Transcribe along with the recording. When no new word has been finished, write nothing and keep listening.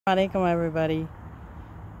Alaikum everybody.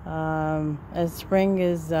 As spring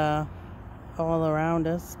is all around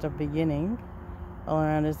us, the beginning, all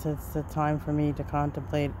around us, it's a time for me to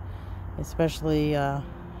contemplate, especially at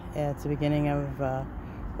the beginning of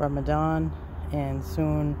Ramadan, and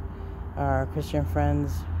soon our Christian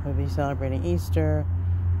friends will be celebrating Easter,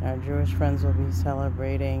 our Jewish friends will be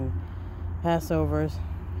celebrating Passovers.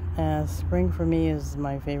 Spring for me is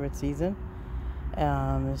my favorite season.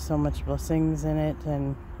 There's so much blessings in it,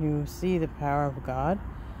 and you see the power of God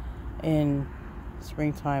in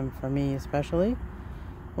springtime for me especially,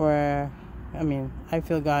 where I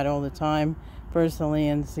feel God all the time personally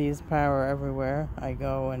and see his power everywhere I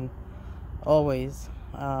go and always,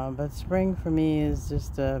 but spring for me is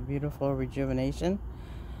just a beautiful rejuvenation,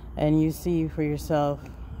 and you see for yourself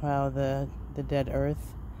how the dead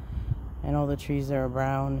earth and all the trees that are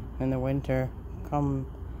brown in the winter come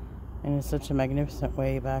in such a magnificent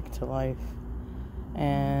way back to life.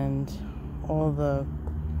 And I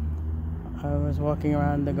was walking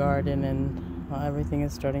around the garden, and everything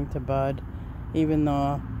is starting to bud, even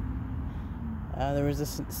though there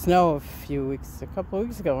was snow a couple of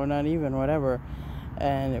weeks ago, or not even, whatever,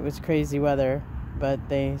 and it was crazy weather, but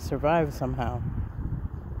they survived somehow.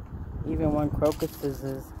 Even one crocus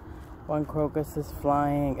is blooming,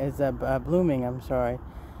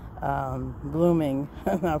 blooming,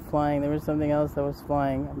 not flying. There was something else that was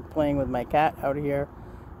flying. I'm playing with my cat out here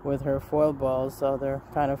with her foil balls, so they're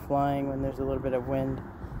kind of flying when there's a little bit of wind.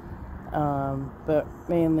 But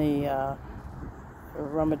mainly,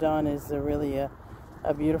 Ramadan is really a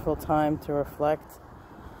beautiful time to reflect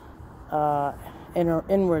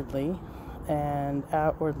inwardly and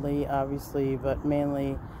outwardly, obviously, but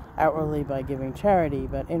mainly outwardly by giving charity,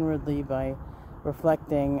 but inwardly by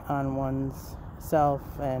reflecting on one's self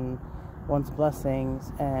and one's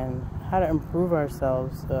blessings and how to improve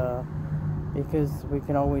ourselves, because we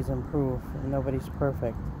can always improve. Nobody's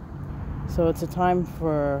perfect. So it's a time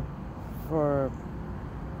for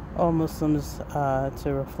all Muslims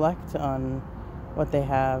to reflect on what they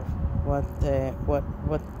have,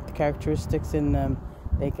 what characteristics in them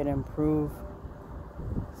they can improve.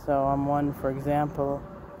 So I'm one, for example,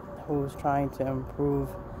 who's trying to improve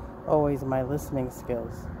always my listening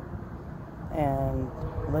skills, and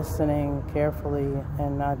listening carefully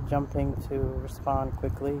and not jumping to respond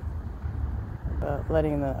quickly, but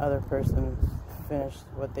letting the other person finish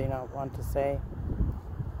what they not want to say,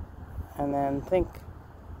 and then think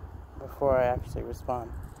before I actually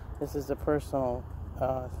respond. This is a personal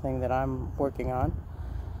thing that I'm working on.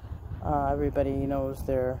 Everybody knows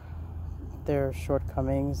their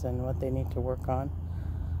shortcomings and what they need to work on,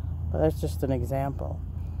 but that's just an example.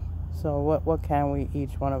 So what can we,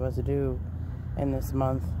 each one of us, do in this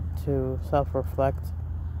month to self-reflect,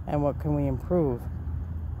 and what can we improve?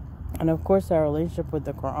 And of course, our relationship with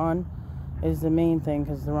the Quran is the main thing,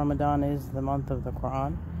 because the Ramadan is the month of the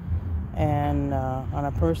Quran. And on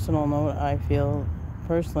a personal note, I feel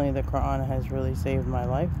personally the Quran has really saved my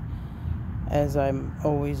life, as I'm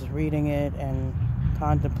always reading it and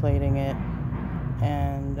contemplating it.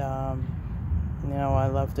 And I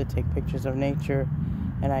love to take pictures of nature,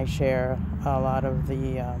 and I share a lot of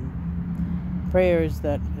the prayers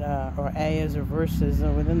that or ayahs or verses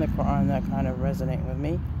within the Quran that kind of resonate with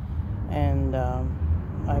me, and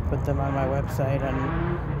I put them on my website, and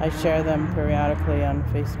I share them periodically on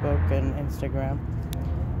Facebook and Instagram.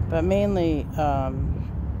 But mainly,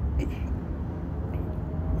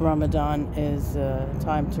 Ramadan is a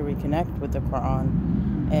time to reconnect with the Quran,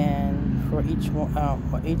 and for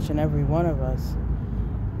each and every one of us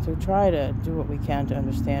to try to do what we can to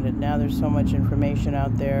understand it. Now there's so much information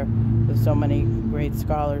out there, with so many great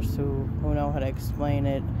scholars who know how to explain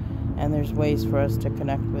it, and there's ways for us to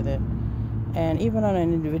connect with it. And even on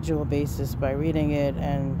an individual basis, by reading it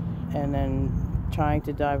and then trying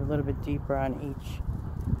to dive a little bit deeper on each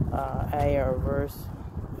ayah or verse,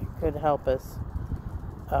 it could help us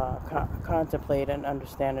contemplate and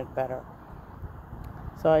understand it better.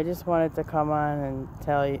 So I just wanted to come on and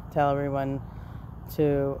tell everyone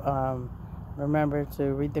to remember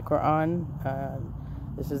to read the Quran.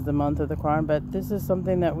 This is the month of the Quran, but this is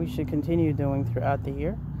something that we should continue doing throughout the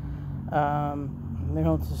year. We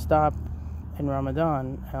don't to stop in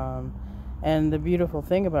Ramadan. And the beautiful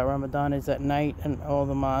thing about Ramadan is at night in all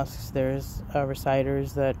the mosques there's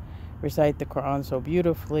reciters that recite the Quran so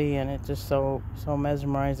beautifully, and it's just so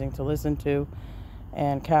mesmerizing to listen to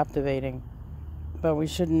and captivating. But we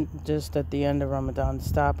shouldn't just at the end of Ramadan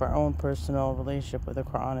stop our own personal relationship with the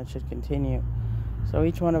Quran. It should continue. So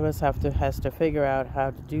each one of us has to figure out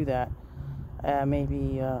how to do that.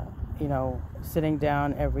 Maybe sitting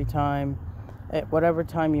down every time at whatever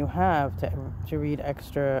time you have to read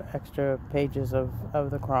extra pages of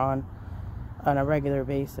the Quran on a regular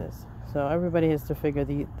basis. So everybody has to figure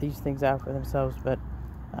these things out for themselves, but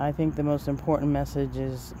I think the most important message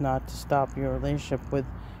is not to stop your relationship with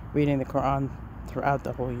reading the Quran throughout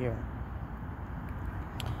the whole year.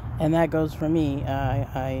 And that goes for me.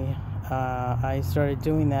 I started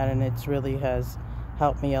doing that, and it really has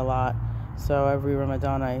helped me a lot. So every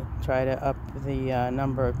Ramadan I try to up the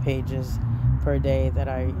number of pages per day that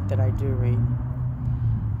I do read.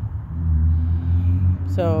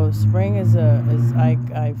 So spring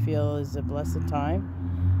I feel is a blessed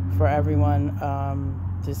time for everyone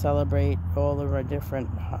to celebrate all of our different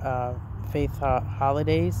faith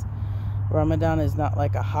holidays. Ramadan is not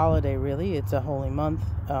like a holiday, really. It's a holy month,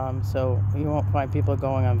 so you won't find people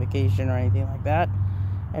going on vacation or anything like that.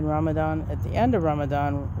 And Ramadan, at the end of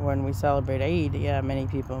Ramadan, when we celebrate Eid, many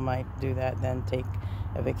people might do that, then take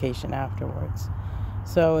a vacation afterwards.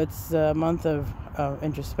 So it's a month of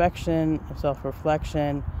introspection, of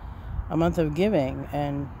self-reflection, a month of giving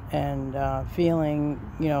and feeling,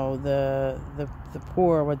 the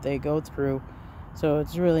poor, what they go through. So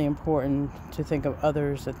it's really important to think of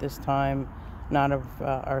others at this time, not of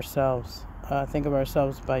ourselves. Think of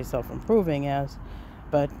ourselves by self-improving, yes,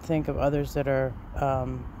 but think of others that are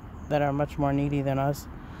much more needy than us.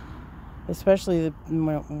 Especially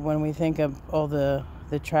when we think of all the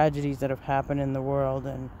tragedies that have happened in the world,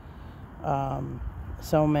 and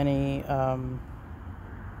so many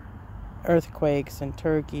earthquakes in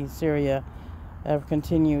Turkey, Syria have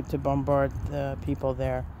continued to bombard the people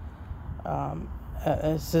there.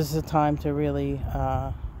 This is a time to really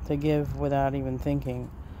to give without even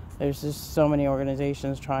thinking. There's just so many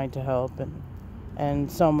organizations trying to help,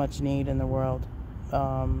 and so much need in the world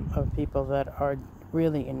of people that are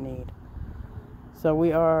really in need. So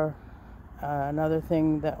we are another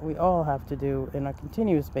thing that we all have to do in a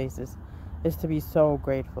continuous basis is to be so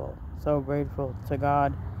grateful to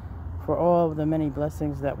God for all of the many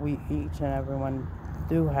blessings that we each and everyone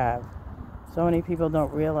do have. So many people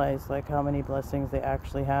don't realize how many blessings they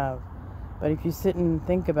actually have. But if you sit and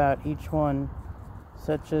think about each one,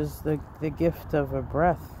 such as the gift of your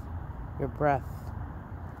breath.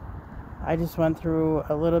 I just went through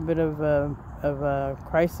a little bit of a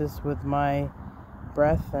crisis with my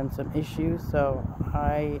breath and some issues, so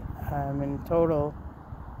I am in total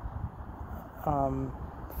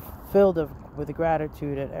filled with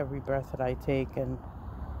gratitude at every breath that I take, and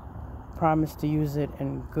promise to use it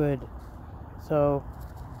in good. So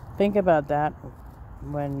think about that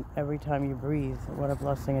every time you breathe, what a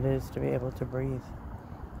blessing it is to be able to breathe.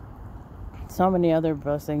 So many other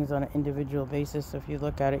blessings on an individual basis. If you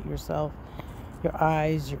look at it yourself, your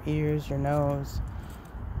eyes, your ears, your nose,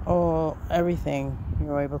 everything.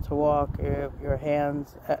 You're able to walk, your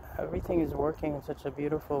hands, everything is working in such a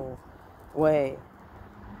beautiful way.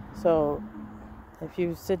 So if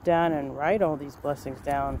you sit down and write all these blessings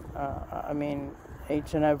down,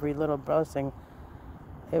 each and every little blessing,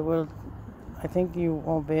 I think you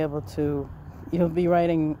won't be able to, you'll be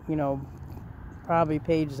writing, probably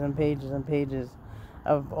pages and pages and pages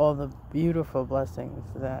of all the beautiful blessings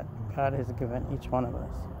that God has given each one of us.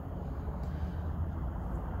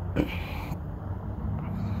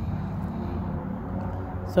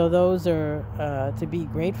 So those are, to be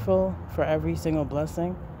grateful for every single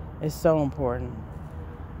blessing is so important.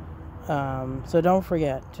 So don't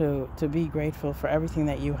forget to be grateful for everything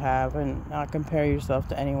that you have, and not compare yourself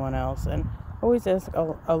to anyone else. And always ask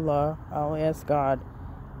Allah, always ask God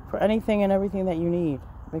for anything and everything that you need,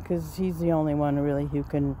 because He's the only one really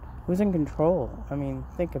who's in control.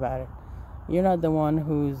 Think about it. You're not the one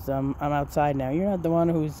who's I'm outside now. You're not the one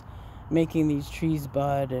who's making these trees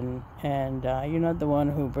bud, and you're not the one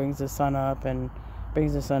who brings the sun up and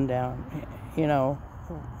brings the sun down.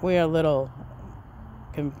 We are little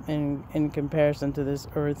in comparison to this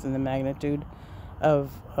earth and the magnitude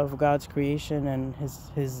of God's creation and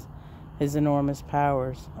his enormous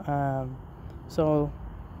powers. So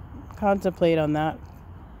contemplate on that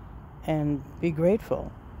and be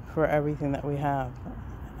grateful for everything that we have.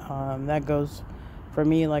 That goes for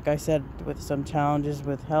me, like I said, with some challenges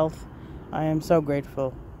with health. I am so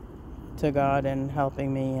grateful to God and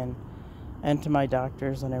helping me, and to my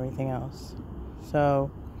doctors and everything else. So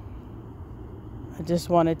I just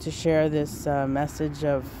wanted to share this message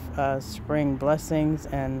of spring blessings,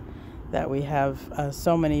 and that we have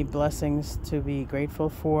so many blessings to be grateful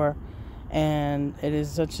for. And it is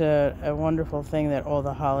such a wonderful thing that all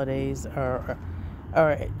the holidays are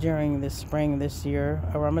during the spring this year.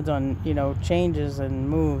 Ramadan, changes and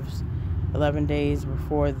moves 11 days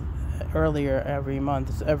earlier every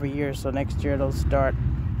month, every year. So next year it'll start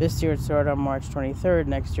This year it started on March 23rd.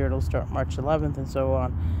 Next year it'll start March 11th, and so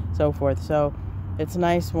on, so forth. So it's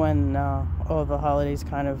nice when all the holidays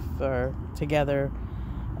kind of are together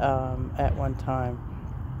at one time.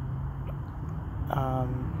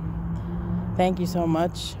 Thank you so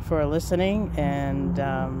much for listening, and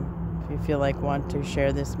if you feel like want to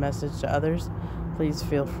share this message to others, please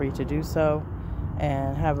feel free to do so.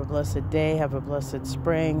 And have a blessed day, have a blessed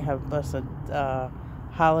spring, have blessed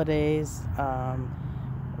holidays.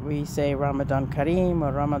 We say Ramadan Kareem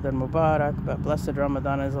or Ramadan Mubarak, but blessed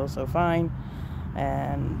Ramadan is also fine.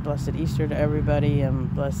 And blessed Easter to everybody,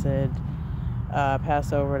 and blessed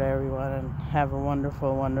Passover to everyone, and have a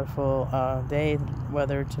wonderful, wonderful day.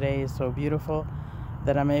 Weather today is so beautiful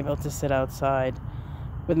that I'm able to sit outside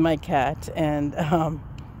with my cat and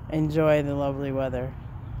enjoy the lovely weather.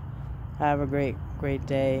 Have a great, great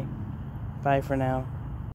day. Bye for now.